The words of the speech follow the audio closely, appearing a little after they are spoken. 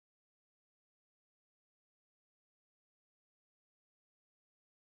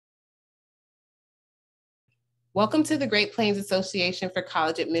Welcome to the Great Plains Association for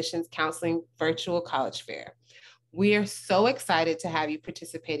College Admissions Counseling Virtual College Fair. We are so excited to have you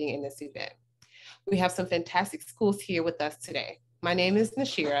participating in this event. We have some fantastic schools here with us today. My name is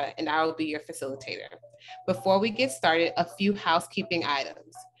Nashira, and I will be your facilitator. Before we get started, a few housekeeping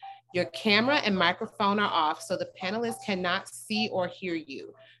items. Your camera and microphone are off, so the panelists cannot see or hear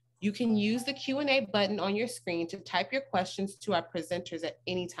you. You can use the Q&A button on your screen to type your questions to our presenters at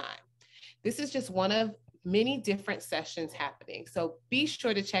any time. This is just one of many different sessions happening, so be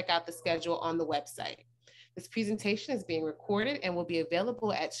sure to check out the schedule on the website. This presentation is being recorded and will be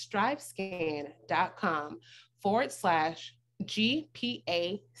available at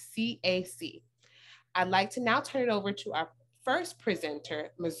strivescan.com/GPACAC. I'd like to now turn it over to our first presenter,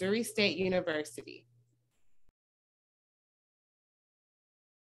 Missouri State University.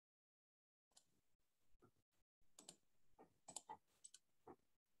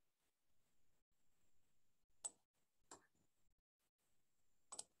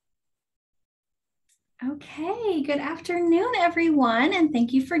 Okay, good afternoon, everyone, and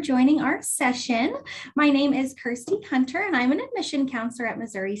thank you for joining our session. My name is Kirsty Hunter, and I'm an admission counselor at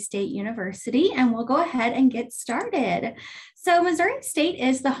Missouri State University, and we'll go ahead and get started. So Missouri State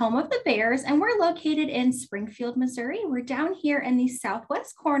is the home of the Bears, and we're located in Springfield, Missouri. We're down here in the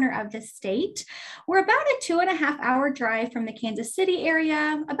southwest corner of the state. We're about a 2.5-hour drive from the Kansas City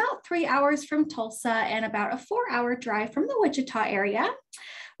area, about 3 hours from Tulsa, and about a 4-hour drive from the Wichita area.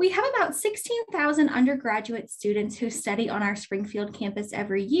 We have about 16,000 undergraduate students who study on our Springfield campus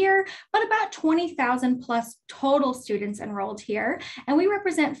every year, but about 20,000 plus total students enrolled here. And we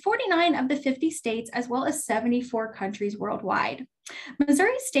represent 49 of the 50 states, as well as 74 countries worldwide.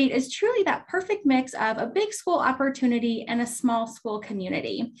 Missouri State is truly that perfect mix of a big school opportunity and a small school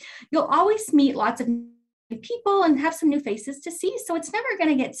community. You'll always meet lots of people and have some new faces to see, so it's never going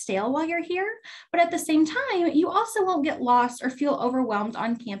to get stale while you're here, but at the same time you also won't get lost or feel overwhelmed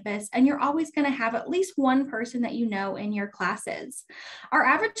on campus, and you're always going to have at least one person that you know in your classes. Our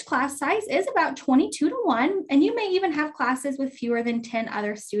average class size is about 22-1, and you may even have classes with fewer than 10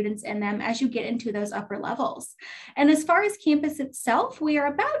 other students in them as you get into those upper levels. And as far as campus itself, we are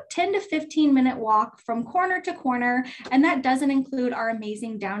about 10 to 15 minute walk from corner to corner, and that doesn't include our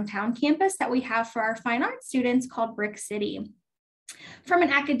amazing downtown campus that we have for our fine arts students called Brick City. From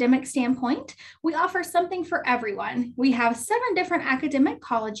an academic standpoint, we offer something for everyone. We have 7 different academic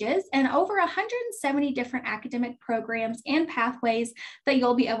colleges and over 170 different academic programs and pathways that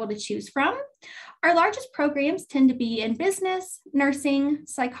you'll be able to choose from. Our largest programs tend to be in business, nursing,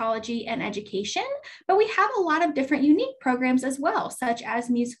 psychology, and education, but we have a lot of different unique programs as well, such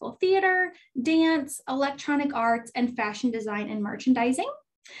as musical theater, dance, electronic arts, and fashion design and merchandising.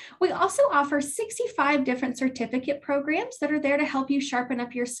 We also offer 65 different certificate programs that are there to help you sharpen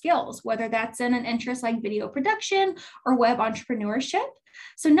up your skills, whether that's in an interest like video production or web entrepreneurship.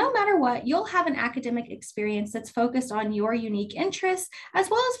 So no matter what, you'll have an academic experience that's focused on your unique interests, as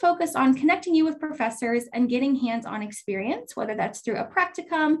well as focused on connecting you with professors and getting hands-on experience, whether that's through a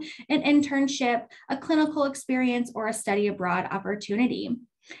practicum, an internship, a clinical experience, or a study abroad opportunity.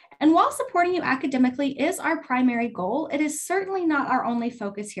 And while supporting you academically is our primary goal, it is certainly not our only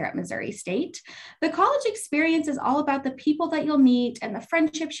focus here at Missouri State. The college experience is all about the people that you'll meet and the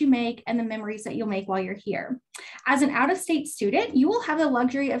friendships you make and the memories that you'll make while you're here. As an out-of-state student, you will have the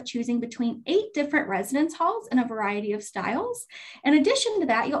luxury of choosing between 8 different residence halls in a variety of styles. In addition to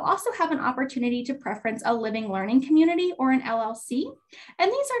that, you'll also have an opportunity to preference a living learning community or an LLC.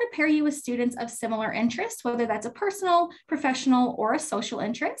 And these are to pair you with students of similar interests, whether that's a personal, professional, or a social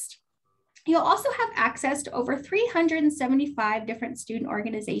interest. You'll also have access to over 375 different student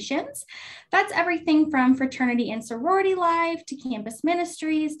organizations. That's everything from fraternity and sorority life to campus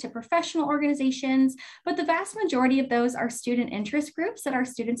ministries to professional organizations, but the vast majority of those are student interest groups that our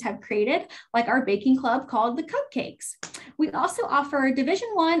students have created, like our baking club called the Cupcakes. We also offer Division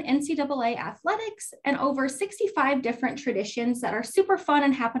I NCAA athletics and over 65 different traditions that are super fun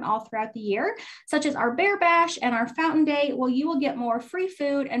and happen all throughout the year, such as our Bear Bash and our Fountain Day. Well, you will get more free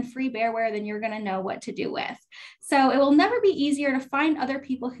food and free bearware than you're going to know what to do with. So it will never be easier to find other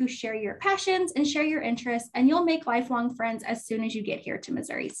people who share your passions and share your interests, and you'll make lifelong friends as soon as you get here to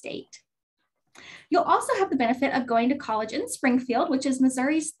Missouri State. You'll also have the benefit of going to college in Springfield, which is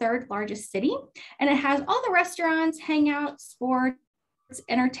Missouri's 3rd largest city, and it has all the restaurants, hangouts, sports,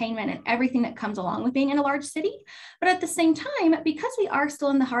 entertainment, and everything that comes along with being in a large city. But at the same time, because we are still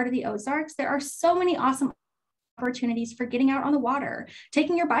in the heart of the Ozarks, there are so many awesome opportunities for getting out on the water,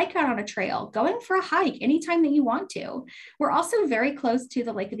 taking your bike out on a trail, going for a hike anytime that you want to. We're also very close to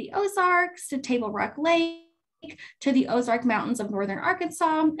the Lake of the Ozarks, to Table Rock Lake, to the Ozark Mountains of Northern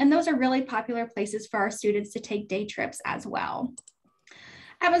Arkansas. And those are really popular places for our students to take day trips as well.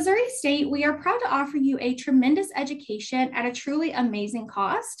 At Missouri State, we are proud to offer you a tremendous education at a truly amazing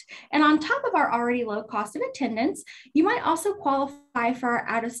cost. And on top of our already low cost of attendance, you might also qualify for our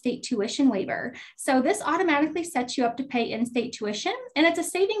out-of-state tuition waiver. So this automatically sets you up to pay in-state tuition, and it's a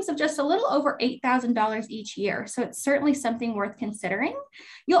savings of just a little over $8,000 each year. So it's certainly something worth considering.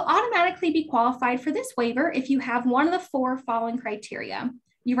 You'll automatically be qualified for this waiver if you have one of the 4 following criteria.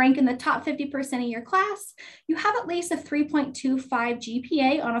 You rank in the top 50% of your class, you have at least a 3.25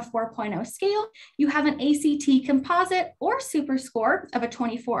 GPA on a 4.0 scale, you have an ACT composite or super score of a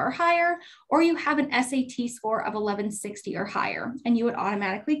 24 or higher, or you have an SAT score of 1160 or higher, and you would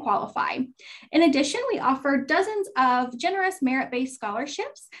automatically qualify. In addition, we offer dozens of generous merit-based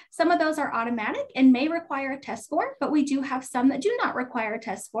scholarships. Some of those are automatic and may require a test score, but we do have some that do not require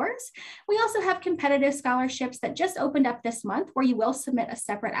test scores. We also have competitive scholarships that just opened up this month where you will submit a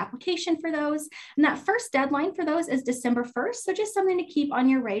separate application for those. And that first deadline for those is December 1st. So just something to keep on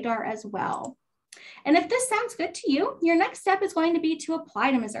your radar as well. And if this sounds good to you, your next step is going to be to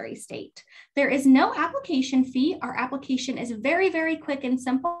apply to Missouri State. There is no application fee. Our application is very, very quick and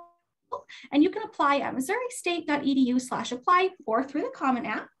simple. And you can apply at missourustate.edu/apply or through the Common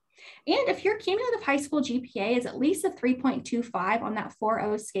App. And if your cumulative high school GPA is at least a 3.25 on that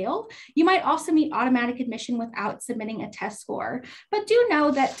 4.0 scale, you might also meet automatic admission without submitting a test score. But do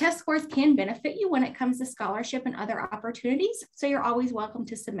know that test scores can benefit you when it comes to scholarship and other opportunities, so you're always welcome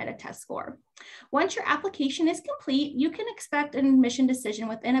to submit a test score. Once your application is complete, you can expect an admission decision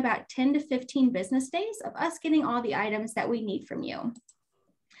within about 10 to 15 business days of us getting all the items that we need from you.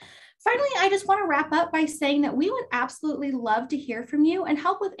 Finally, I just want to wrap up by saying that we would absolutely love to hear from you and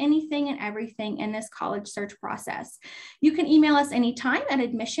help with anything and everything in this college search process. You can email us anytime at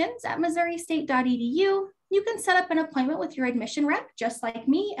admissions@missourustate.edu. You can set up an appointment with your admission rep, just like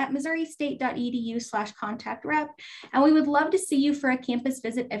me, at missourustate.edu/contact rep. And we would love to see you for a campus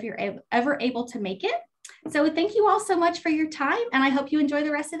visit if you're ever able to make it. So thank you all so much for your time, and I hope you enjoy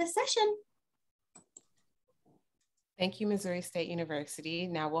the rest of the session. Thank you, Missouri State University.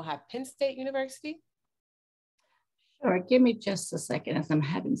 Now we'll have Penn State University. Sure, give me just a second as I'm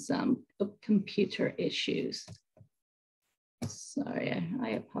having some computer issues. Sorry, I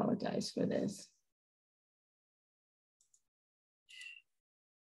apologize for this.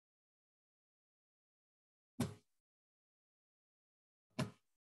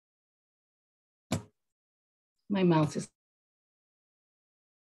 My mouse is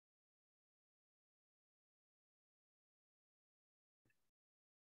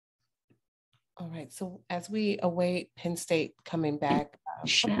All right, so as we await Penn State coming back.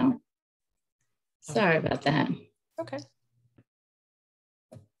 Now. Sorry about that. Okay.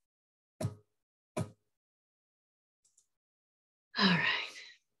 All right.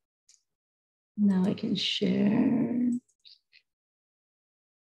 Now I can share.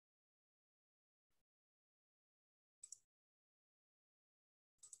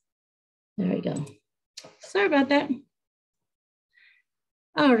 There we go. Sorry about that.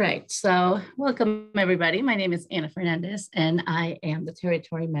 All right, so welcome everybody. My name is Anna Fernandez and I am the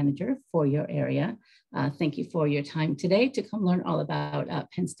territory manager for your area. Thank you for your time today to come learn all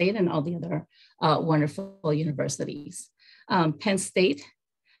about Penn State and all the other wonderful universities. Penn State,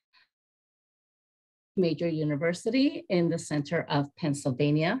 major university in the center of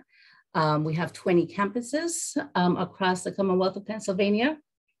Pennsylvania. We have 20 campuses across the Commonwealth of Pennsylvania.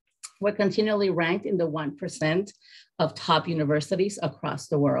 We're continually ranked in the 1% of top universities across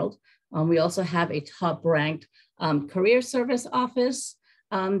the world. We also have a top ranked career service office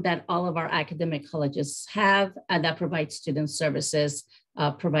that all of our academic colleges have, and that provides student services,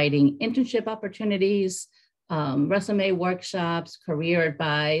 providing internship opportunities, resume workshops, career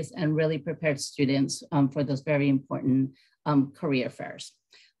advice, and really prepared students for those very important career fairs.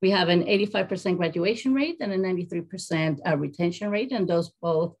 We have an 85% graduation rate and a 93% retention rate, and those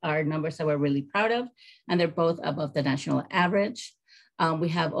both are numbers that we're really proud of, and they're both above the national average. We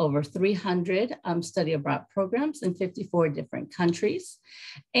have over 300 study abroad programs in 54 different countries.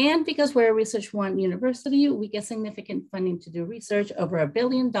 And because we're a Research One university, we get significant funding to do research, over $1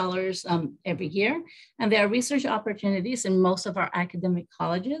 billion every year. And there are research opportunities in most of our academic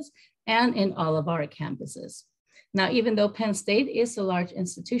colleges and in all of our campuses. Now, even though Penn State is a large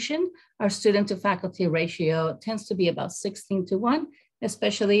institution, our student to faculty ratio tends to be about 16:1,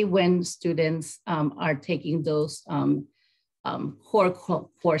 especially when students are taking those core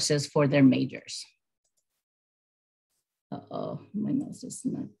courses for their majors. Uh-oh, my mouse is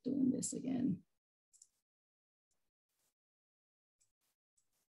not doing this again.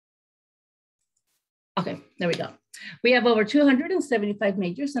 Okay, there we go. We have over 275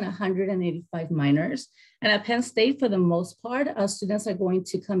 majors and 185 minors. And at Penn State, for the most part, students are going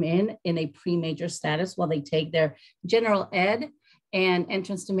to come in a pre-major status while they take their general ed and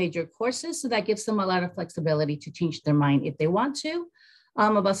entrance to major courses. So that gives them a lot of flexibility to change their mind if they want to.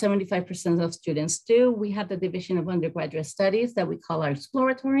 About 75% of students do. We have the Division of Undergraduate Studies that we call our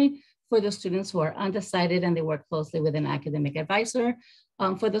exploratory for the students who are undecided, and they work closely with an academic advisor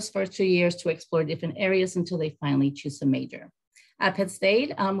for those first 2 years to explore different areas until they finally choose a major. At Penn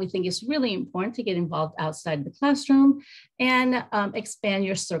State, we think it's really important to get involved outside the classroom and expand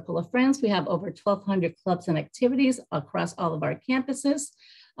your circle of friends. We have over 1,200 clubs and activities across all of our campuses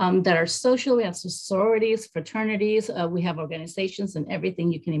that are social. We have sororities, fraternities. We have organizations and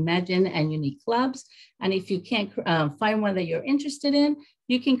everything you can imagine and unique clubs. And if you can't find one that you're interested in,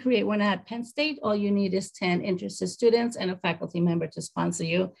 you can create one at Penn State. All you need is 10 interested students and a faculty member to sponsor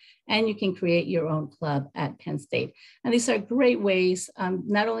you, and you can create your own club at Penn State. And these are great ways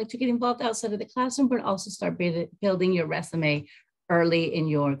not only to get involved outside of the classroom, but also start building your resume early in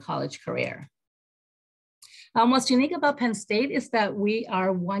your college career. What's unique about Penn State is that we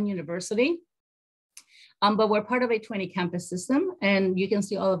are one university, but we're part of a 20 campus system, and you can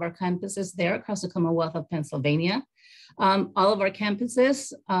see all of our campuses there across the Commonwealth of Pennsylvania. All of our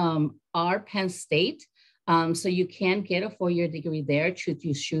campuses are Penn State, so you can get a 4-year degree there should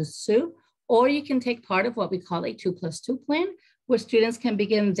you choose to, or you can take part of what we call a 2+2 plan, where students can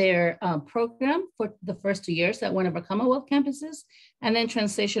begin their program for the first 2 years at one of our Commonwealth campuses, and then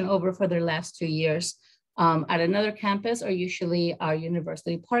transition over for their last 2 years at another campus, or usually our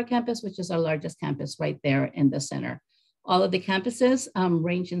University Park campus, which is our largest campus right there in the center. All of the campuses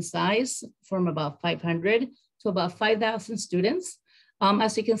range in size from about 500 to about 5,000 students.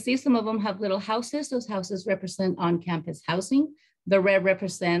 As you can see, some of them have little houses. Those houses represent on-campus housing. The red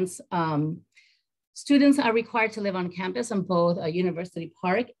represents students are required to live on campus on both University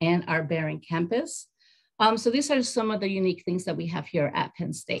Park and our Barron campus. So these are some of the unique things that we have here at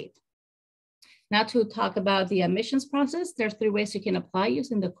Penn State. Now to talk about the admissions process, there's 3 ways you can apply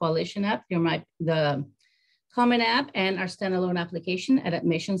using the Coalition app, the Common app, and our standalone application at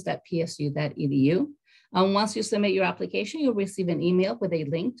admissions.psu.edu. Once you submit your application, you'll receive an email with a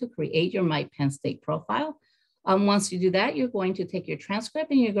link to create your My Penn State profile. Once you do that, you're going to take your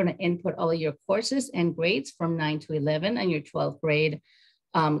transcript and you're going to input all of your courses and grades from 9 to 11 and your 12th grade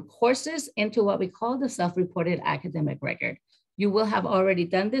courses into what we call the self-reported academic record. You will have already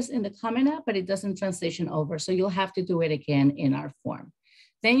done this in the Common app, but it doesn't transition over, so you'll have to do it again in our form.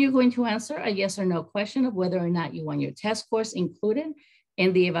 Then you're going to answer a yes or no question of whether or not you want your test course included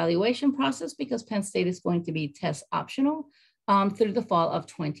in the evaluation process, because Penn State is going to be test optional through the fall of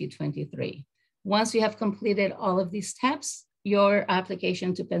 2023. Once you have completed all of these steps, your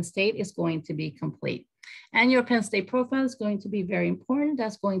application to Penn State is going to be complete. And your Penn State profile is going to be very important.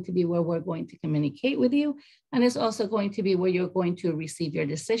 That's going to be where we're going to communicate with you. And it's also going to be where you're going to receive your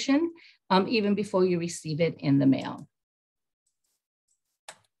decision, even before you receive it in the mail.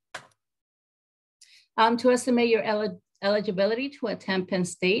 To estimate your eligibility to attend Penn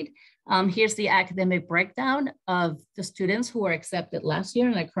State, here's the academic breakdown of the students who were accepted last year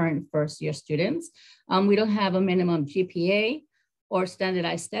and the current first-year students. We don't have a minimum GPA or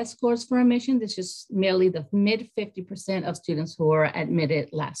standardized test scores for admission. This is merely the mid 50% of students who were admitted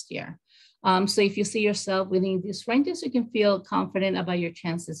last year. So if you see yourself within these ranges, you can feel confident about your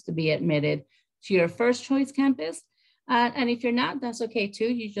chances to be admitted to your first choice campus. And if you're not, that's okay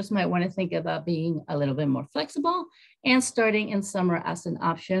too. You just might want to think about being a little bit more flexible and starting in summer as an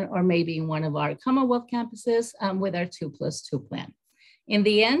option, or maybe in one of our Commonwealth campuses with our 2+2 plan. In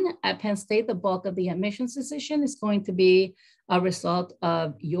the end, at Penn State, the bulk of the admissions decision is going to be a result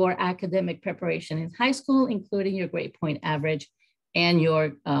of your academic preparation in high school, including your grade point average and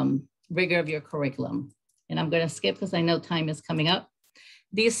your rigor of your curriculum. And I'm going to skip because I know time is coming up.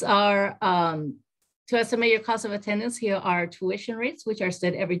 These are, to estimate your cost of attendance, here are tuition rates, which are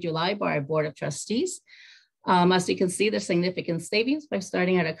set every July by our Board of Trustees. As you can see, there's significant savings by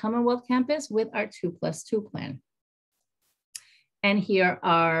starting at a Commonwealth campus with our 2+2 plan. And here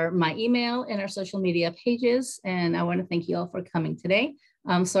are my email and our social media pages. And I want to thank you all for coming today.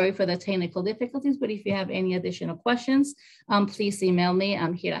 I'm sorry for the technical difficulties, but if you have any additional questions, please email me.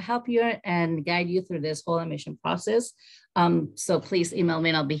 I'm here to help you and guide you through this whole admission process. So please email me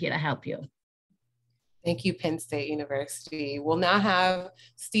and I'll be here to help you. Thank you, Penn State University. We'll now have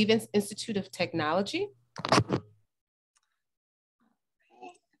Stevens Institute of Technology.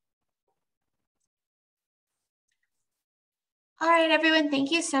 All right, everyone, thank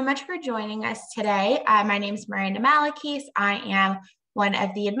you so much for joining us today. My name is Miranda Malakis. I am one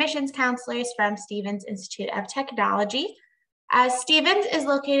of the admissions counselors from Stevens Institute of Technology. Stevens is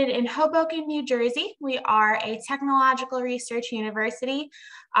located in Hoboken, New Jersey. We are a technological research university.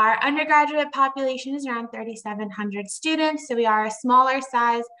 Our undergraduate population is around 3,700 students, so we are a smaller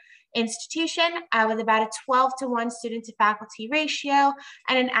size institution with about a 12-to-1 student to faculty ratio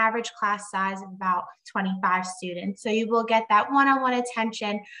and an average class size of about 25 students. So you will get that one-on-one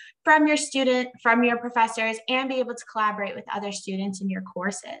attention from your student, from your professors, and be able to collaborate with other students in your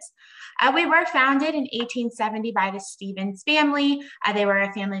courses. We were founded in 1870 by the Stevens family. They were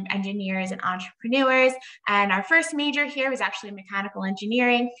a family of engineers and entrepreneurs. And our first major here was actually mechanical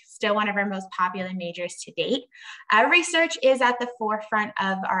engineering, still one of our most popular majors to date. Research is at the forefront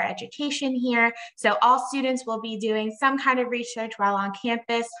of our education here. So all students will be doing some kind of research while on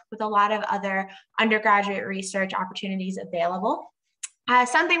campus, with a lot of other undergraduate research opportunities available.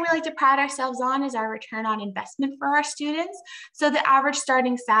 Something we like to pride ourselves on is our return on investment for our students. So the average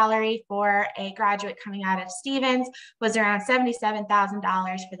starting salary for a graduate coming out of Stevens was around $77,000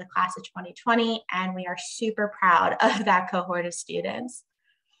 for the class of 2020, and we are super proud of that cohort of students.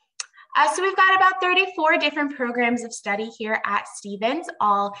 So we've got about 34 different programs of study here at Stevens,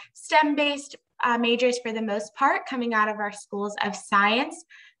 all STEM-based majors for the most part, coming out of our schools of science,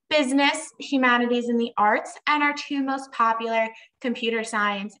 business, humanities, and the arts, and our two most popular, computer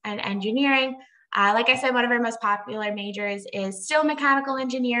science and engineering. Like I said, one of our most popular majors is still mechanical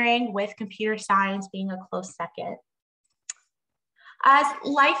engineering, with computer science being a close second.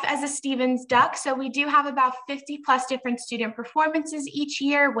 Life as a Stevens Duck. So we do have about 50 plus different student performances each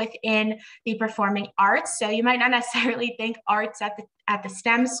year within the performing arts. So you might not necessarily think arts at the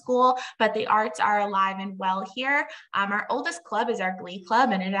STEM school, but the arts are alive and well here. Our oldest club is our Glee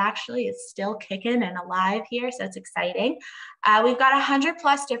Club, and it actually is still kicking and alive here, so it's exciting. We've got 100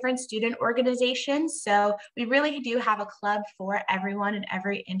 plus different student organizations, so we really do have a club for everyone and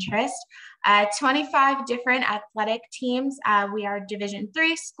every interest. 25 different athletic teams. We are Division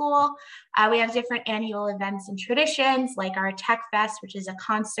III school. We have different annual events and traditions, like our Tech Fest, which is a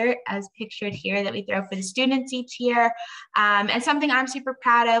concert as pictured here that we throw for the students each year. And something I'm super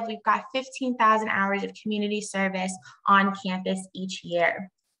proud of, we've got 15,000 hours of community service on campus each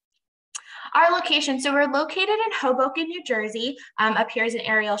year. Our location, so we're located in Hoboken, New Jersey. Up here is an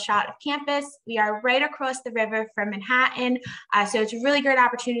aerial shot of campus. We are right across the river from Manhattan. So it's a really great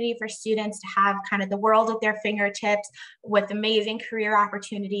opportunity for students to have kind of the world at their fingertips, with amazing career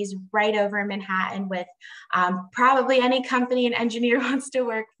opportunities right over in Manhattan, with probably any company an engineer wants to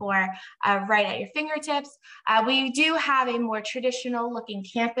work for right at your fingertips. We do have a more traditional looking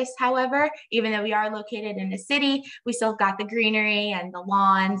campus, however. Even though we are located in the city, we still got the greenery and the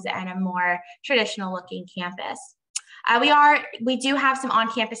lawns and a more traditional looking campus. We do have some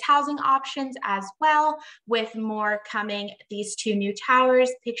on-campus housing options as well, with more coming. These two new towers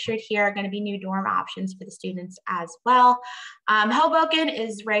pictured here are going to be new dorm options for the students as well. Hoboken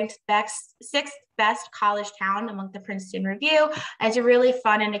is ranked sixth best college town among the Princeton Review. It's a really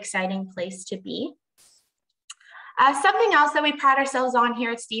fun and exciting place to be. Something else that we pride ourselves on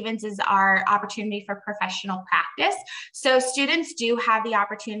here at Stevens is our opportunity for professional practice. So students do have the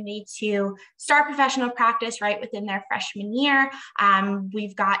opportunity to start professional practice right within their freshman year.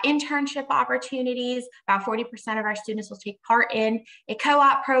 We've got internship opportunities. About 40% of our students will take part in a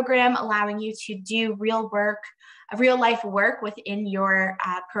co-op program, allowing you to do real life work within your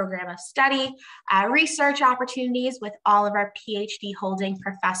program of study. Research opportunities with all of our PhD holding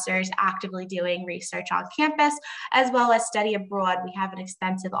professors actively doing research on campus, as well as study abroad. We have an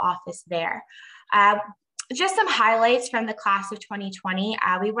extensive office there. Just some highlights from the class of 2020.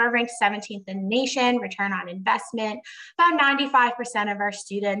 We were ranked 17th in the nation, return on investment. About 95% of our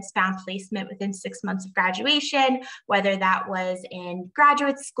students found placement within 6 months of graduation, whether that was in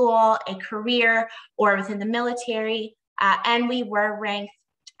graduate school, a career, or within the military. And we were ranked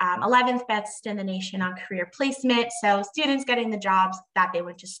 11th best in the nation on career placement. So students getting the jobs that they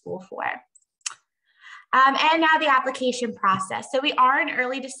went to school for. And now the application process. So we are an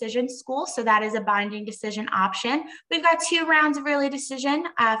early decision school, so that is a binding decision option. We've got 2 rounds of early decision,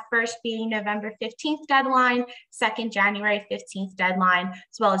 first being November 15th deadline, second January 15th deadline,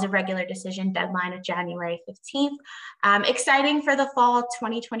 as well as a regular decision deadline of January 15th. Exciting for the fall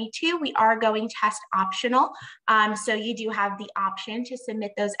 2022, we are going test optional. So you do have the option to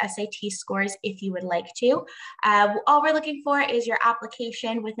submit those SAT scores if you would like to. All we're looking for is your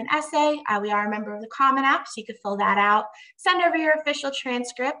application with an essay. We are a member of the Common App, so you could fill that out, send over your official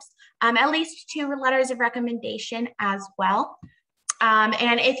transcripts, at least 2 letters of recommendation as well.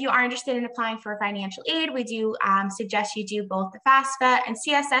 And if you are interested in applying for financial aid, we do suggest you do both the FAFSA and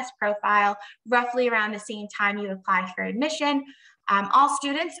CSS profile roughly around the same time you apply for admission. All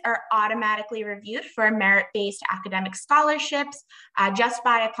students are automatically reviewed for merit-based academic scholarships just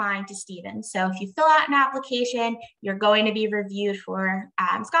by applying to Stevens. So if you fill out an application, you're going to be reviewed for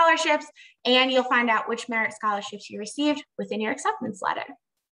scholarships, and you'll find out which merit scholarships you received within your acceptance letter.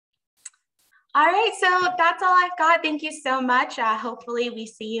 All right, so that's all I've got. Thank you so much. Hopefully we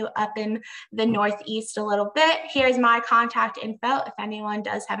see you up in the Northeast a little bit. Here's my contact info if anyone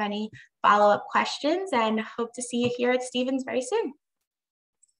does have any follow-up questions, and hope to see you here at Stevens very soon.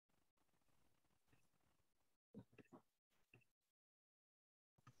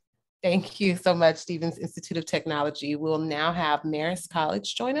 Thank you so much, Stevens Institute of Technology. We'll now have Marist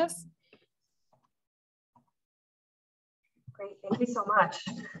College join us. Great, thank you so much.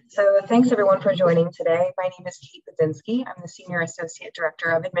 So thanks everyone for joining today. My name is Kate Budzinski. I'm the Senior Associate Director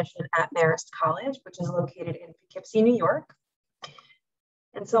of Admission at Marist College, which is located in Poughkeepsie, New York.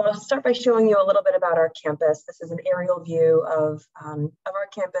 And so I'll start by showing you a little bit about our campus. This is an aerial view of our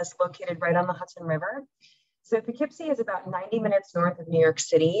campus located right on the Hudson River. So Poughkeepsie is about 90 minutes north of New York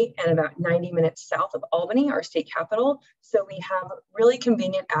City and about 90 minutes south of Albany, our state capital. So we have really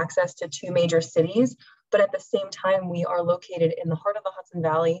convenient access to two major cities, but at the same time, we are located in the heart of the Hudson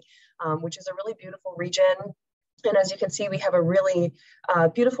Valley, which is a really beautiful region. And as you can see, we have a really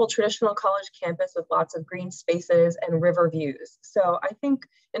beautiful traditional college campus with lots of green spaces and river views. So I think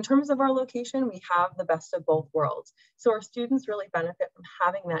in terms of our location, we have the best of both worlds. So our students really benefit from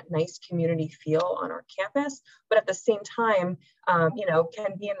having that nice community feel on our campus, but at the same time, you know,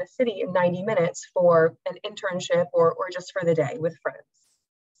 can be in the city in 90 minutes for an internship or just for the day with friends.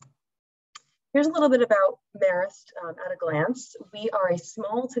 Here's a little bit about Marist at a glance. We are a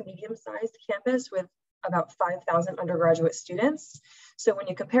small to medium-sized campus with about 5,000 undergraduate students. So when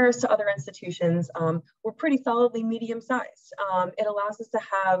you compare us to other institutions, we're pretty solidly medium-sized. It allows us to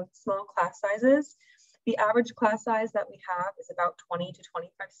have small class sizes. The average class size that we have is about 20 to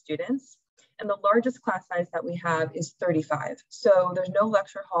 25 students. And the largest class size that we have is 35. So there's no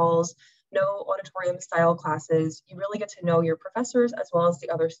lecture halls, no auditorium style classes. You really get to know your professors as well as the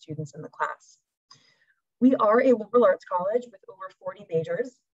other students in the class. We are a liberal arts college with over 40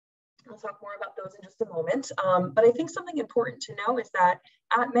 majors. I'll talk more about those in just a moment. But I think something important to know is that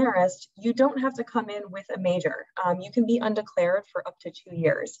at Marist, you don't have to come in with a major. You can be undeclared for up to 2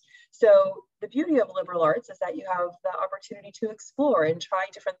 years. So the beauty of liberal arts is that you have the opportunity to explore and try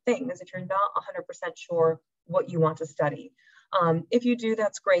different things if you're not 100% sure what you want to study. If you do,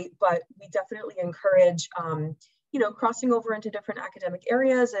 that's great, but we definitely encourage you know, crossing over into different academic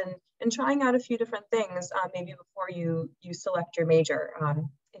areas and trying out a few different things maybe before you select your major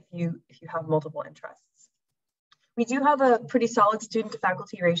if you have multiple interests. We do have a pretty solid student to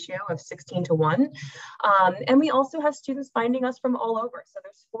faculty ratio of 16 to 1. And we also have students finding us from all over. So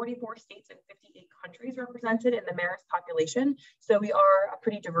there's 44 states and 58 countries represented in the Marist population. So we are a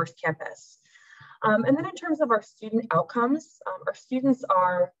pretty diverse campus. And then in terms of our student outcomes, our students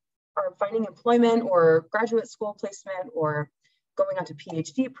are finding employment or graduate school placement or going on to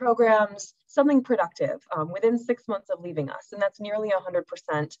PhD programs, something productive within 6 months of leaving us. And that's nearly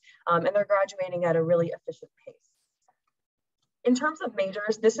 100%. And they're graduating at a really efficient pace. In terms of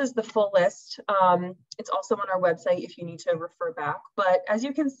majors, this is the full list. It's also on our website if you need to refer back. But as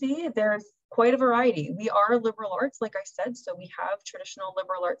you can see, there's quite a variety. We are liberal arts, like I said, so we have traditional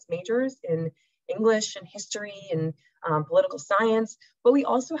liberal arts majors in English and history and political science, but we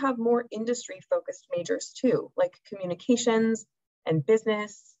also have more industry-focused majors too, like communications and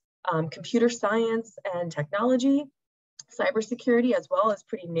business, computer science and technology, cybersecurity as well is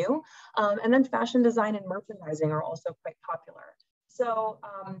pretty new, and then fashion design and merchandising are also quite popular. So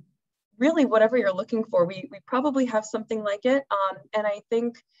really whatever you're looking for, we probably have something like it, and I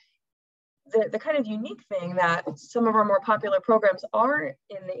think the kind of unique thing that some of our more popular programs are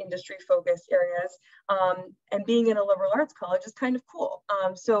in the industry focused areas and being in a liberal arts college is kind of cool.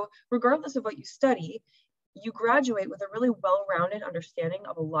 So regardless of what you study, you graduate with a really well-rounded understanding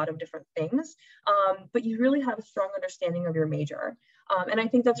of a lot of different things, but you really have a strong understanding of your major. And I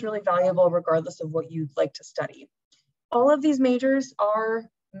think that's really valuable regardless of what you'd like to study. All of these majors are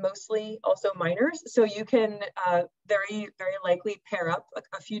mostly also minors. So you can very, very likely pair up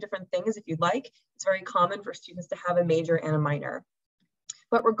a few different things if you'd like. It's very common for students to have a major and a minor.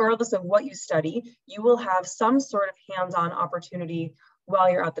 But regardless of what you study, you will have some sort of hands-on opportunity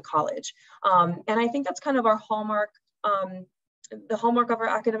while you're at the college. And I think that's kind of our hallmark, the hallmark of our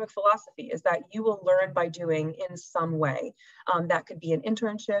academic philosophy is that you will learn by doing in some way. That could be an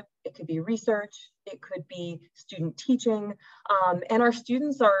internship, it could be research, it could be student teaching. And our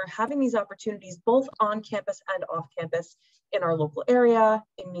students are having these opportunities both on campus and off campus in our local area,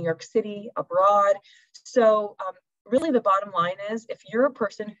 in New York City, abroad. So really the bottom line is, if you're a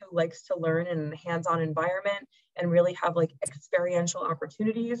person who likes to learn in a hands-on environment and really have like experiential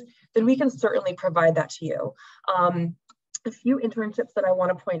opportunities, then we can certainly provide that to you. A few internships that I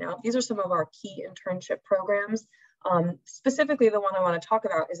want to point out, these are some of our key internship programs. Specifically, the one I want to talk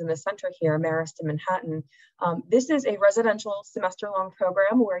about is in the center here, Marist in Manhattan. This is a residential semester-long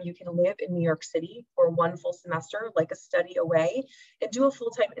program where you can live in New York City for one full semester, like a study away, and do a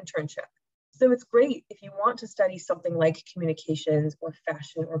full-time internship. So it's great if you want to study something like communications or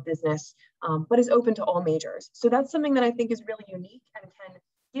fashion or business, but is open to all majors. So that's something that I think is really unique and can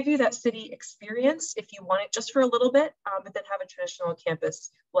give you that city experience if you want it just for a little bit, but then have a traditional campus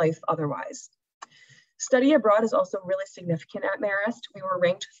life otherwise. Study abroad is also really significant at Marist. We were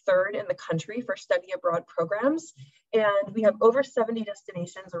ranked 3rd in the country for study abroad programs, and we have over 70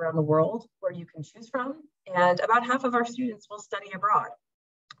 destinations around the world where you can choose from, and about half of our students will study abroad.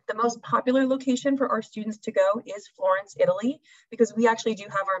 The most popular location for our students to go is Florence, Italy, because we actually do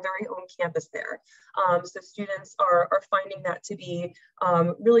have our very own campus there. So students are finding that to be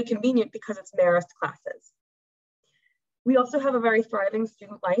really convenient because it's Marist classes. We also have a very thriving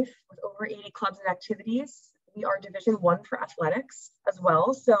student life with over 80 clubs and activities. We are Division I for athletics as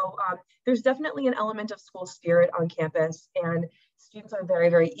well. So there's definitely an element of school spirit on campus, and students are very,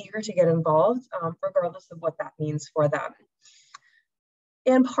 very eager to get involved, regardless of what that means for them.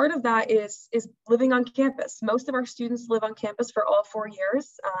 And part of that is living on campus. Most of our students live on campus for all 4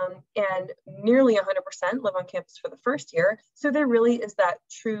 years, and nearly 100% live on campus for the first year. So there really is that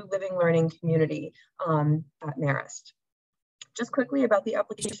true living, learning community at Marist. Just quickly about the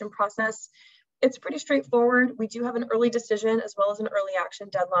application process. It's pretty straightforward. We do have an early decision as well as an early action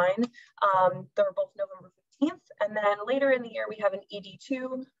deadline. They're both November 15th. And then later in the year, we have an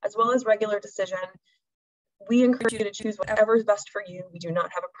ED2 as well as regular decision. We encourage you to choose whatever is best for you. We do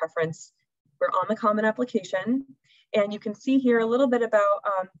not have a preference. We're on the Common Application. And you can see here a little bit about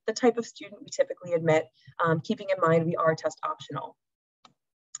the type of student we typically admit, keeping in mind we are test optional.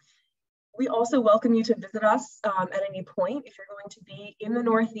 We also welcome you to visit us at any point. If you're going to be in the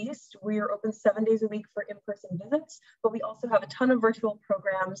Northeast, we are open 7 days a week for in-person visits, but we also have a ton of virtual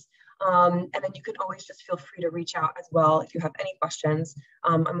programs. And then you can always just feel free to reach out as well if you have any questions.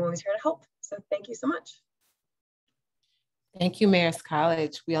 I'm always here to help. So thank you so much. Thank you, Marist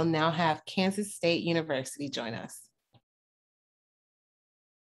College. We'll now have Kansas State University join us.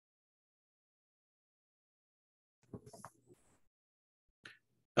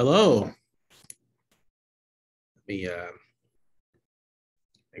 Hello. Let me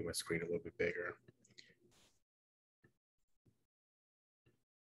make my screen a little bit bigger.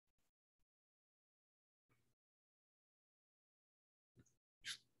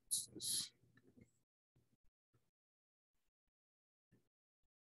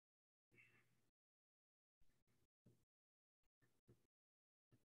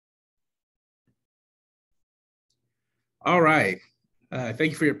 All right.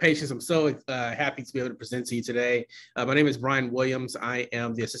 Thank you for your patience. I'm so happy to be able to present to you today. My name is Brian Williams. I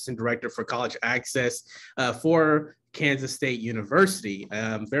am the Assistant Director for College Access for Kansas State University.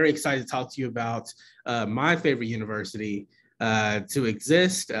 I'm very excited to talk to you about my favorite university to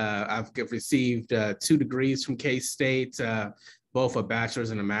exist. I've received 2 degrees from K-State, both a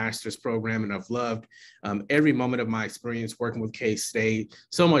bachelor's and a master's program, and I've loved every moment of my experience working with K-State,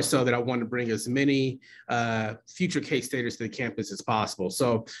 so much so that I want to bring as many future K-Staters to the campus as possible.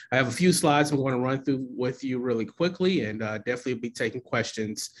 So I have a few slides I'm going to run through with you really quickly, and definitely be taking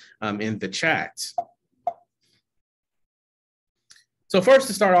questions in the chat. So first,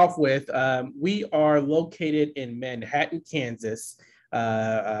 to start off with, we are located in Manhattan, Kansas,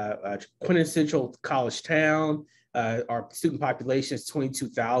 a quintessential college town. Our student population is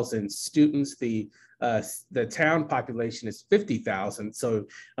 22,000 students. The town population is 50,000. So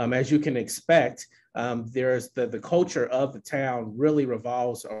as you can expect, there's the culture of the town really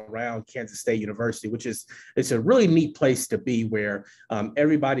revolves around Kansas State University, which is, it's a really neat place to be, where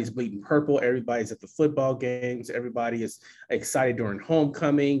everybody's bleeding purple, everybody's at the football games, everybody is excited during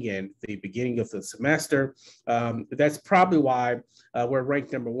homecoming and the beginning of the semester. That's probably why we're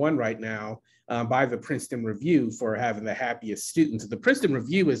ranked #1 right now by the Princeton Review for having the happiest students. The Princeton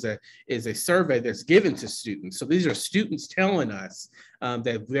Review is a survey that's given to students. So these are students telling us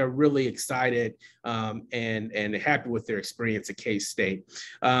that they're really excited and happy with their experience at K-State.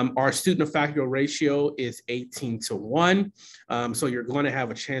 Our student to faculty ratio is 18:1. So you're going to have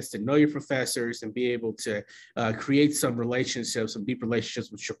a chance to know your professors and be able to create some relationships, some deep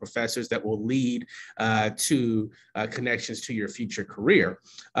relationships with your professors that will lead to connections to your future career.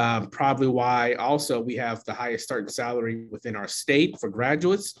 Probably why also, we have the highest starting salary within our state for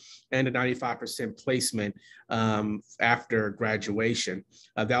graduates and a 95% placement after graduation.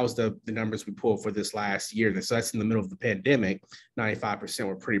 That was the numbers we pulled for this last year. So that's in the middle of the pandemic, 95%.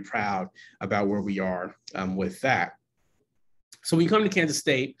 We're pretty proud about where we are with that. So when you come to Kansas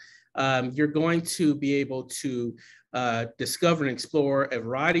State, you're going to be able to discover and explore a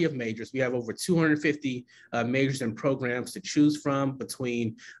variety of majors. We have over 250 majors and programs to choose from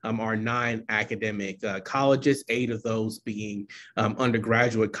between our 9 academic colleges, 8 of those being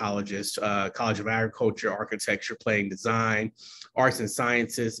undergraduate colleges, College of Agriculture, Architecture, Planning, Design, Arts and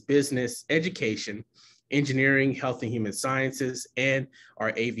Sciences, Business, Education, Engineering, Health and Human Sciences, and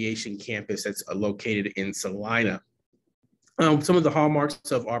our aviation campus that's located in Salina. Some of the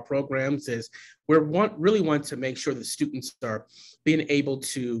hallmarks of our programs is we really want to make sure that students are being able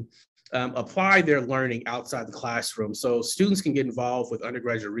to apply their learning outside the classroom. So students can get involved with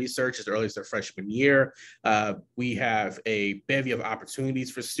undergraduate research as early as their freshman year. We have a bevy of opportunities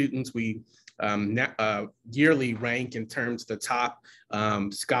for students. We yearly rank in terms of the top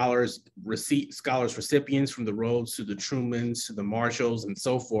scholars recipients, from the Rhodes to the Trumans to the Marshalls and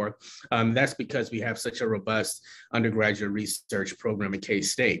so forth. That's because we have such a robust undergraduate research program at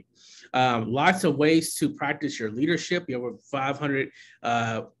K-State. Lots of ways to practice your leadership. We have over 500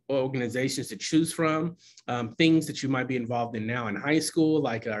 organizations to choose from. Things that you might be involved in now in high school,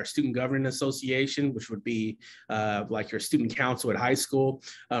 like our Student Government Association, which would be like your student council at high school.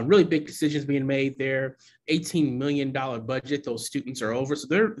 Really big decisions being made there. $18 million budget those students are over. So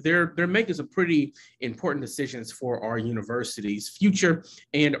they're making some pretty important decisions for our university's future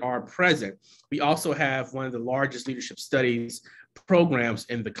and our present. We also have one of the largest leadership studies programs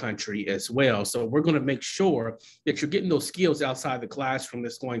in the country as well. So we're going to make sure that you're getting those skills outside the classroom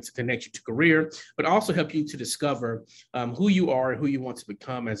that's going to connect you to career, but also help you to discover who you are and who you want to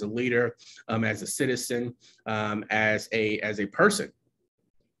become as a leader, as a citizen, as a person.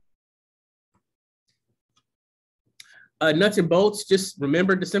 Nuts and bolts, just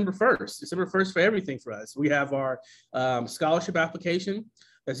remember December 1st for everything for us. We have our scholarship application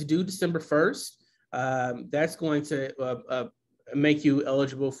that's due December 1st. That's going to make you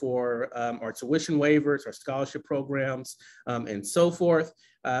eligible for our tuition waivers, our scholarship programs, and so forth.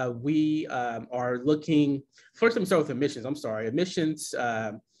 We are looking, first let me start with admissions. I'm sorry, admissions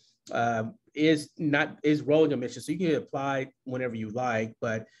is rolling admissions. So you can apply whenever you like,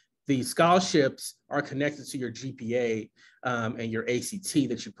 but the scholarships are connected to your GPA and your ACT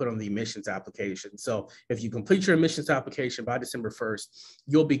that you put on the admissions application. So if you complete your admissions application by December 1st,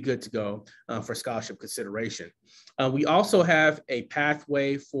 you'll be good to go for scholarship consideration. We also have a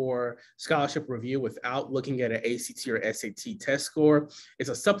pathway for scholarship review without looking at an ACT or SAT test score. It's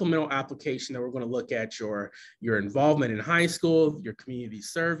a supplemental application that we're going to look at your involvement in high school, your community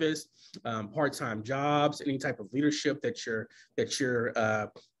service, part-time jobs, any type of leadership that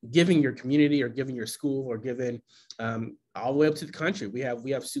you're giving your community or giving your school or giving all the way up to the country. We have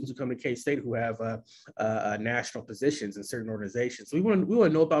students who come to K-State who have national positions in certain organizations. So we want to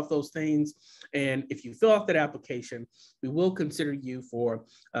know about those things. And if you fill out that application, we will consider you for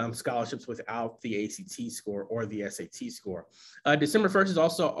scholarships without the ACT score or the SAT score. December 1st is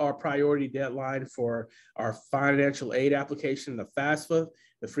also our priority deadline for our financial aid application, the FAFSA,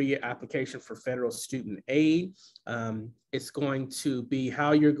 the free application for federal student aid. It's going to be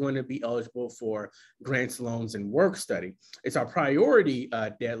how you're going to be eligible for grants, loans, and work study. It's our priority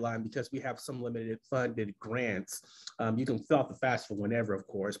deadline because we have some limited funded grants. You can fill out the FAFSA whenever, of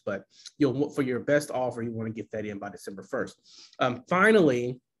course, but for your best offer, you want to get that in by December 1st.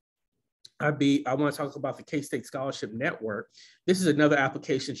 Finally, I want to talk about the K-State Scholarship Network. This is another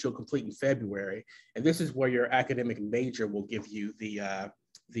application you'll complete in February, and this is where your academic major will give you the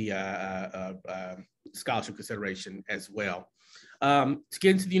scholarship consideration as well. To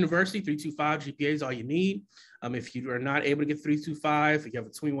get into the university, 325 GPA is all you need. If you are not able to get 325, if you have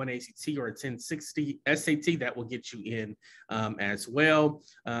a 21 ACT or a 1060 SAT, that will get you in as well.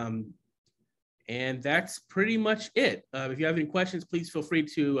 And that's pretty much it. If you have any questions, please feel free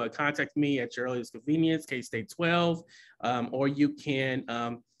to contact me at your earliest convenience, K-State 12, or you can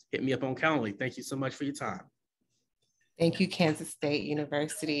hit me up on Calendly. Thank you so much for your time. Thank you, Kansas State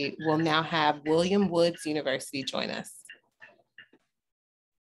University. We'll now have William Woods University join us.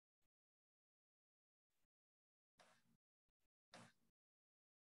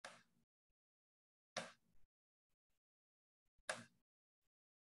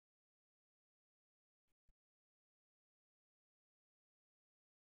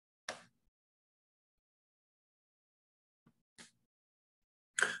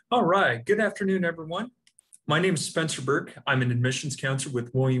 All right, good afternoon, everyone. My name is Spencer Burke. I'm an admissions counselor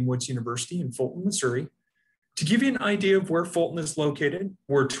with William Woods University in Fulton, Missouri. To give you an idea of where Fulton is located,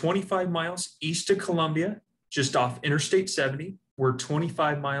 we're 25 miles east of Columbia, just off Interstate 70. We're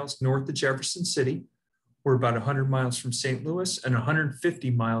 25 miles north of Jefferson City. We're about 100 miles from St. Louis and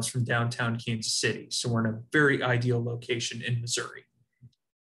 150 miles from downtown Kansas City. So we're in a very ideal location in Missouri.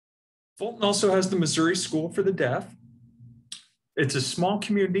 Fulton also has the Missouri School for the Deaf. It's a small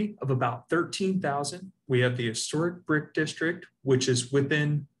community of about 13,000. We have the historic Brick District, which is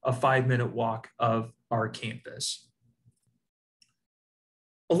within a 5-minute walk of our campus.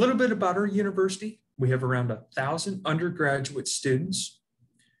 A little bit about our university. We have around 1,000 undergraduate students,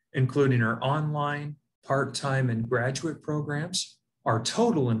 including our online, part-time, and graduate programs. Our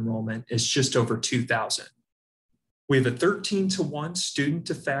total enrollment is just over 2,000. We have a 13-to-1 student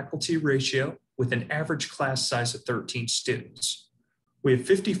to faculty ratio with an average class size of 13 students. We have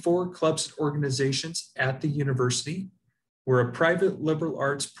 54 clubs and organizations at the university. We're a private liberal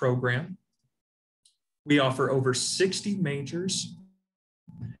arts program. We offer over 60 majors,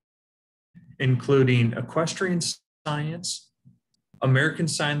 including equestrian science, American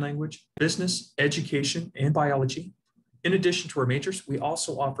Sign Language, business, education, and biology. In addition to our majors, we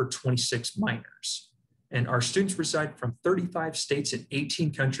also offer 26 minors. And our students reside from 35 states and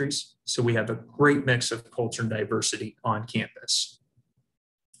 18 countries, so we have a great mix of culture and diversity on campus.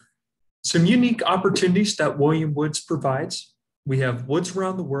 Some unique opportunities that William Woods provides. We have Woods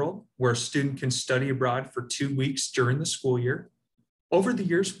Around the World, where a student can study abroad for 2 weeks during the school year. Over the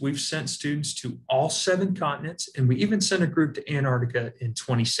years, we've sent students to all 7 continents, and we even sent a group to Antarctica in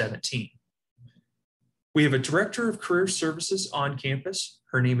 2017. We have a director of career services on campus.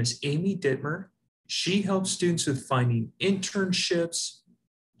 Her name is Amy Dittmer. She helps students with finding internships,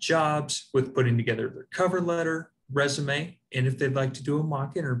 jobs, with putting together their cover letter, resume, and if they'd like to do a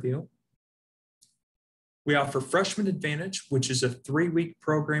mock interview. We offer Freshman Advantage, which is a 3-week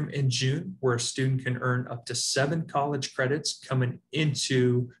program in June where a student can earn up to 7 college credits coming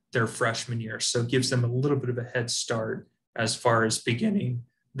into their freshman year. So it gives them a little bit of a head start as far as beginning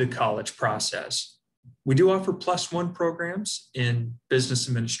the college process. We do offer +1 programs in business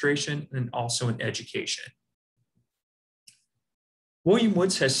administration and also in education. William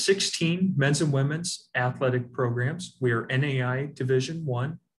Woods has 16 men's and women's athletic programs. We are NAI Division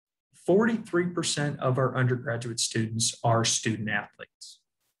I. 43% of our undergraduate students are student athletes.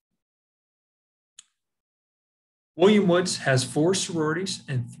 William Woods has 4 sororities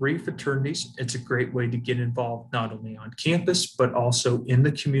and 3 fraternities. It's a great way to get involved not only on campus, but also in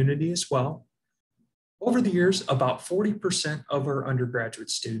the community as well. Over the years, about 40% of our undergraduate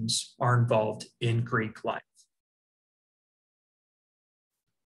students are involved in Greek life.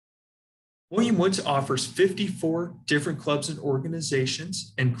 William Woods offers 54 different clubs and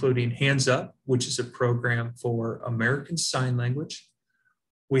organizations, including Hands Up, which is a program for American Sign Language.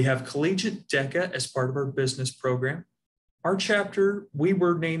 We have Collegiate DECA as part of our business program. Our chapter, we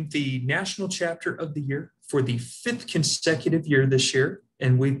were named the National Chapter of the Year for the 5th consecutive year this year,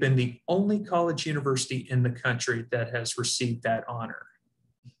 and we've been the only college university in the country that has received that honor.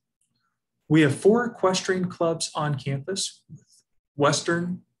 We have 4 equestrian clubs on campus: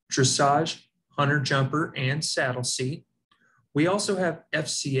 Western, Dressage, Hunter Jumper, and Saddle Seat. We also have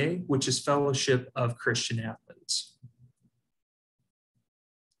FCA, which is Fellowship of Christian Athletes.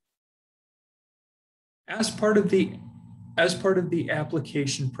 As part of the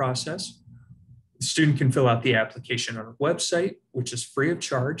application process, the student can fill out the application on our website, which is free of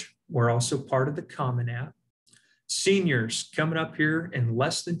charge. We're also part of the Common App. Seniors, coming up here in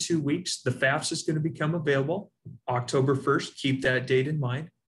less than 2 weeks, the FAFSA is going to become available October 1st. Keep that date in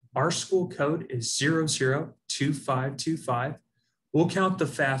mind. Our school code is 002525. We'll count the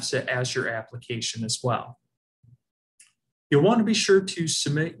FAFSA as your application as well. You'll want to be sure to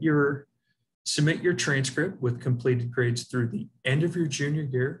submit your transcript with completed grades through the end of your junior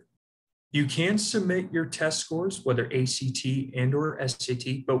year. You can submit your test scores, whether ACT and or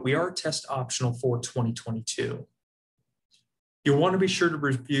SAT, but we are test optional for 2022. You'll want to be sure to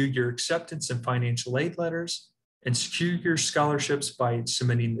review your acceptance and financial aid letters and secure your scholarships by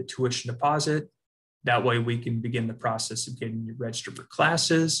submitting the tuition deposit. That way we can begin the process of getting you registered for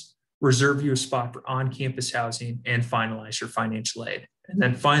classes, reserve you a spot for on-campus housing, and finalize your financial aid. And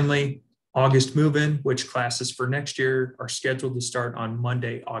then finally, August move-in, which classes for next year are scheduled to start on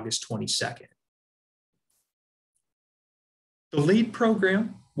Monday, August 22nd. The LEAD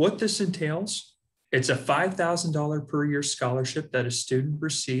program, what this entails, it's a $5,000 per year scholarship that a student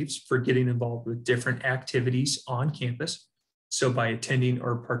receives for getting involved with different activities on campus. So by attending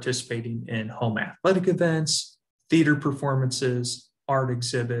or participating in home athletic events, theater performances, art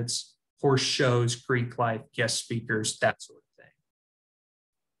exhibits, horse shows, Greek life, guest speakers, that sort of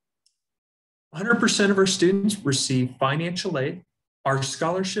thing. 100% of our students receive financial aid. Our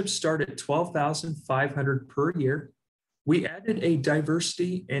scholarships start at $12,500 per year. We added a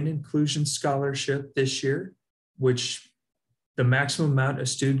diversity and inclusion scholarship this year, which the maximum amount a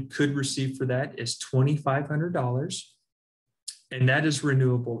student could receive for that is $2,500, and that is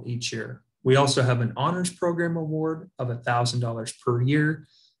renewable each year. We also have an honors program award of $1,000 per year.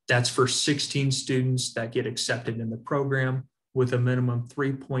 That's for 16 students that get accepted in the program with a minimum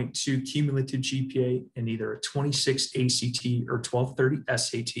 3.2 cumulative GPA and either a 26 ACT or 1230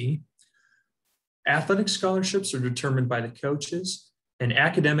 SAT. Athletic scholarships are determined by the coaches, and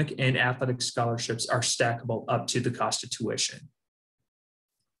academic and athletic scholarships are stackable up to the cost of tuition.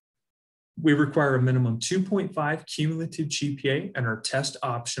 We require a minimum 2.5 cumulative GPA and are test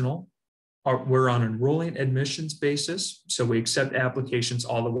optional. We're on an enrolling admissions basis, so we accept applications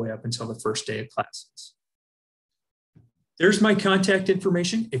all the way up until the first day of classes. There's my contact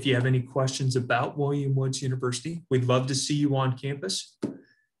information. If you have any questions about William Woods University, we'd love to see you on campus.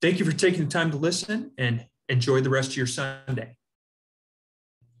 Thank you for taking the time to listen, and enjoy the rest of your Sunday.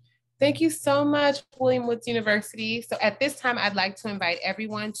 Thank you so much, William Woods University. So at this time, I'd like to invite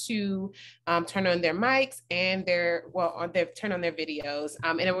everyone to turn on their mics and turn on their videos.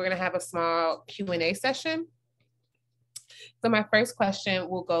 And then we're gonna have a small Q&A session. So my first question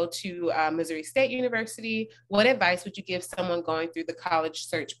will go to Missouri State University. What advice would you give someone going through the college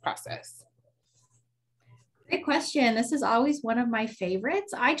search process? Great question. This is always one of my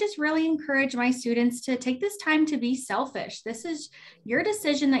favorites. I just really encourage my students to take this time to be selfish. This is your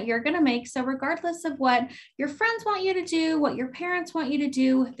decision that you're going to make. So regardless of what your friends want you to do, what your parents want you to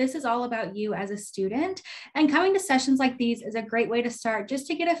do, this is all about you as a student. And coming to sessions like these is a great way to start, just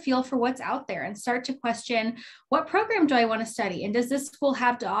to get a feel for what's out there and start to question, what program do I want to study? And does this school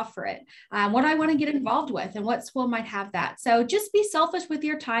have to offer it? What do I want to get involved with? And what school might have that? So just be selfish with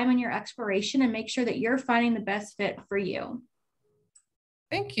your time and your exploration and make sure that you're finding the best fit for you.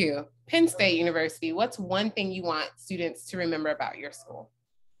 Thank you. Penn State University, what's one thing you want students to remember about your school?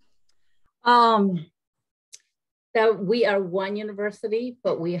 That we are one university,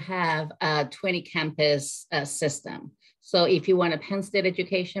 but we have a 20 campus system. So if you want a Penn State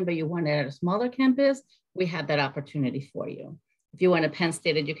education, but you want it at a smaller campus, we have that opportunity for you. If you want a Penn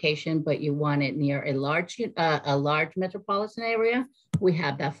State education, but you want it near a large metropolitan area, we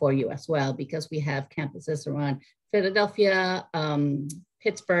have that for you as well, because we have campuses around Philadelphia,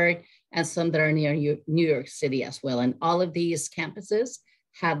 Pittsburgh, and some that are near New York City as well. And all of these campuses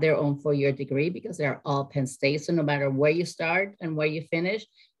have their own four-year degree because they're all Penn State. So no matter where you start and where you finish,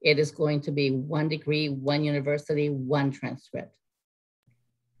 it is going to be one degree, one university, one transcript.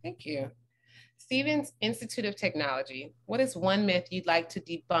 Thank you. Stevens Institute of Technology, what is one myth you'd like to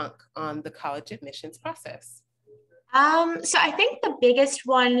debunk on the college admissions process? So I think the biggest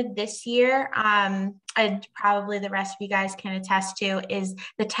one this year, and probably the rest of you guys can attest to, is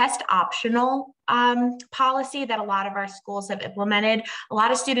the test optional policy that a lot of our schools have implemented. A lot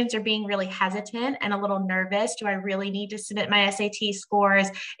of students are being really hesitant and a little nervous. Do I really need to submit my SAT scores?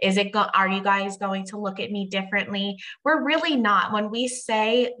 Are you guys going to look at me differently? We're really not. When we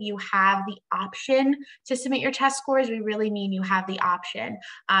say you have the option to submit your test scores, we really mean you have the option.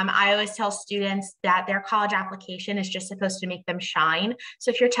 I always tell students that their college application is just supposed to make them shine.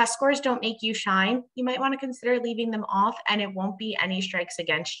 So if your test scores don't make you shine, you might want to consider leaving them off, and it won't be any strikes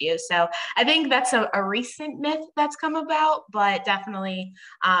against you. So I think that's a recent myth that's come about, but definitely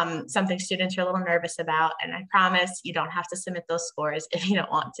something students are a little nervous about. And I promise you don't have to submit those scores if you don't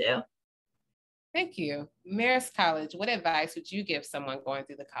want to. Thank you. Marist College, what advice would you give someone going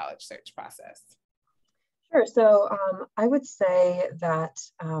through the college search process? Sure. So I would say that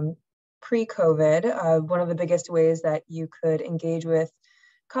pre-COVID, one of the biggest ways that you could engage with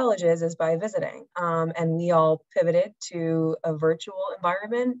colleges is by visiting. And we all pivoted to a virtual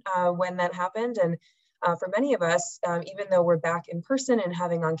environment when that happened. And for many of us, even though we're back in person and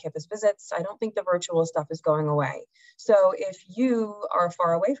having on-campus visits, I don't think the virtual stuff is going away. So if you are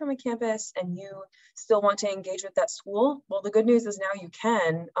far away from a campus and you still want to engage with that school, well, the good news is now you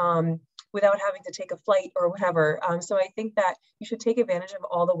can without having to take a flight or whatever. So I think that you should take advantage of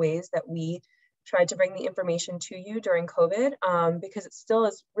all the ways that we tried to bring the information to you during COVID, because it still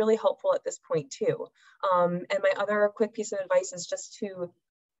is really helpful at this point too. And my other quick piece of advice is just to,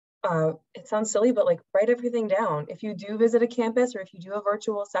 it sounds silly, but like write everything down. If you do visit a campus or if you do a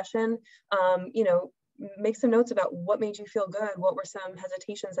virtual session, you know, make some notes about what made you feel good, what were some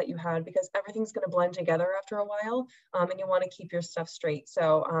hesitations that you had, because everything's going to blend together after a while, and you want to keep your stuff straight.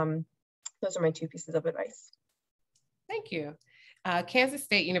 So those are my two pieces of advice. Thank you. Kansas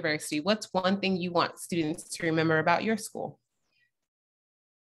State University, what's one thing you want students to remember about your school?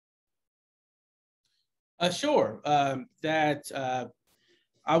 Sure.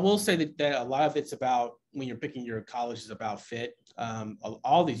 I will say that a lot of it's about, when you're picking your college, is about fit.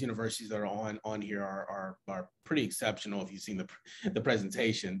 All these universities that are on here are pretty exceptional if you've seen the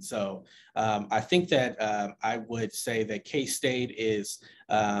presentation. So I think that I would say that K-State is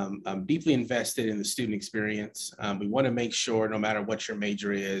deeply invested in the student experience. We want to make sure, no matter what your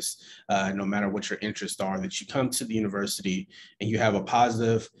major is, no matter what your interests are, that you come to the university and you have a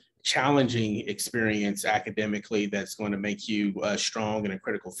positive, challenging experience academically that's going to make you strong and a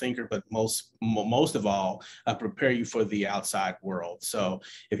critical thinker, but most of all, prepare you for the outside world. So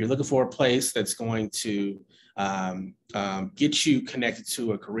if you're looking for a place that's going to get you connected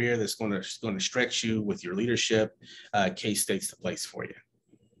to a career that's going to stretch you with your leadership, K-State's the place for you.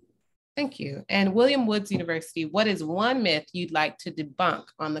 Thank you. And William Woods University, what is one myth you'd like to debunk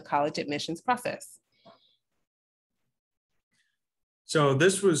on the college admissions process? So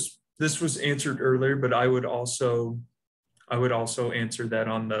this was answered earlier, but I would also answer that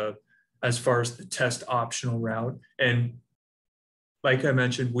on as far as the test optional route. And like I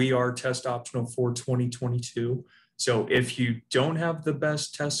mentioned, we are test optional for 2022. So if you don't have the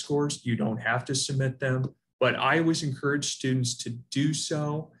best test scores, you don't have to submit them. But I always encourage students to do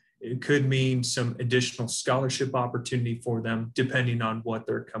so. It could mean some additional scholarship opportunity for them, depending on what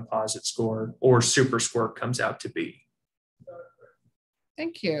their composite score or super score comes out to be.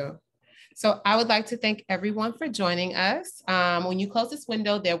 Thank you. So I would like to thank everyone for joining us. When you close this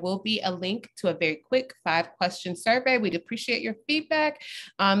window, there will be a link to a very quick 5-question survey. We'd appreciate your feedback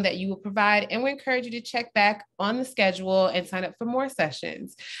that you will provide, and we encourage you to check back on the schedule and sign up for more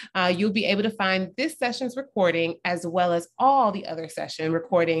sessions. You'll be able to find this session's recording as well as all the other session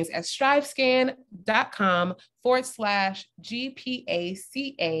recordings at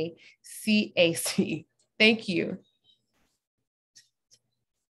strivescan.com/GPACAC. Thank you.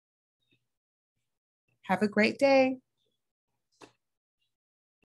 Have a great day.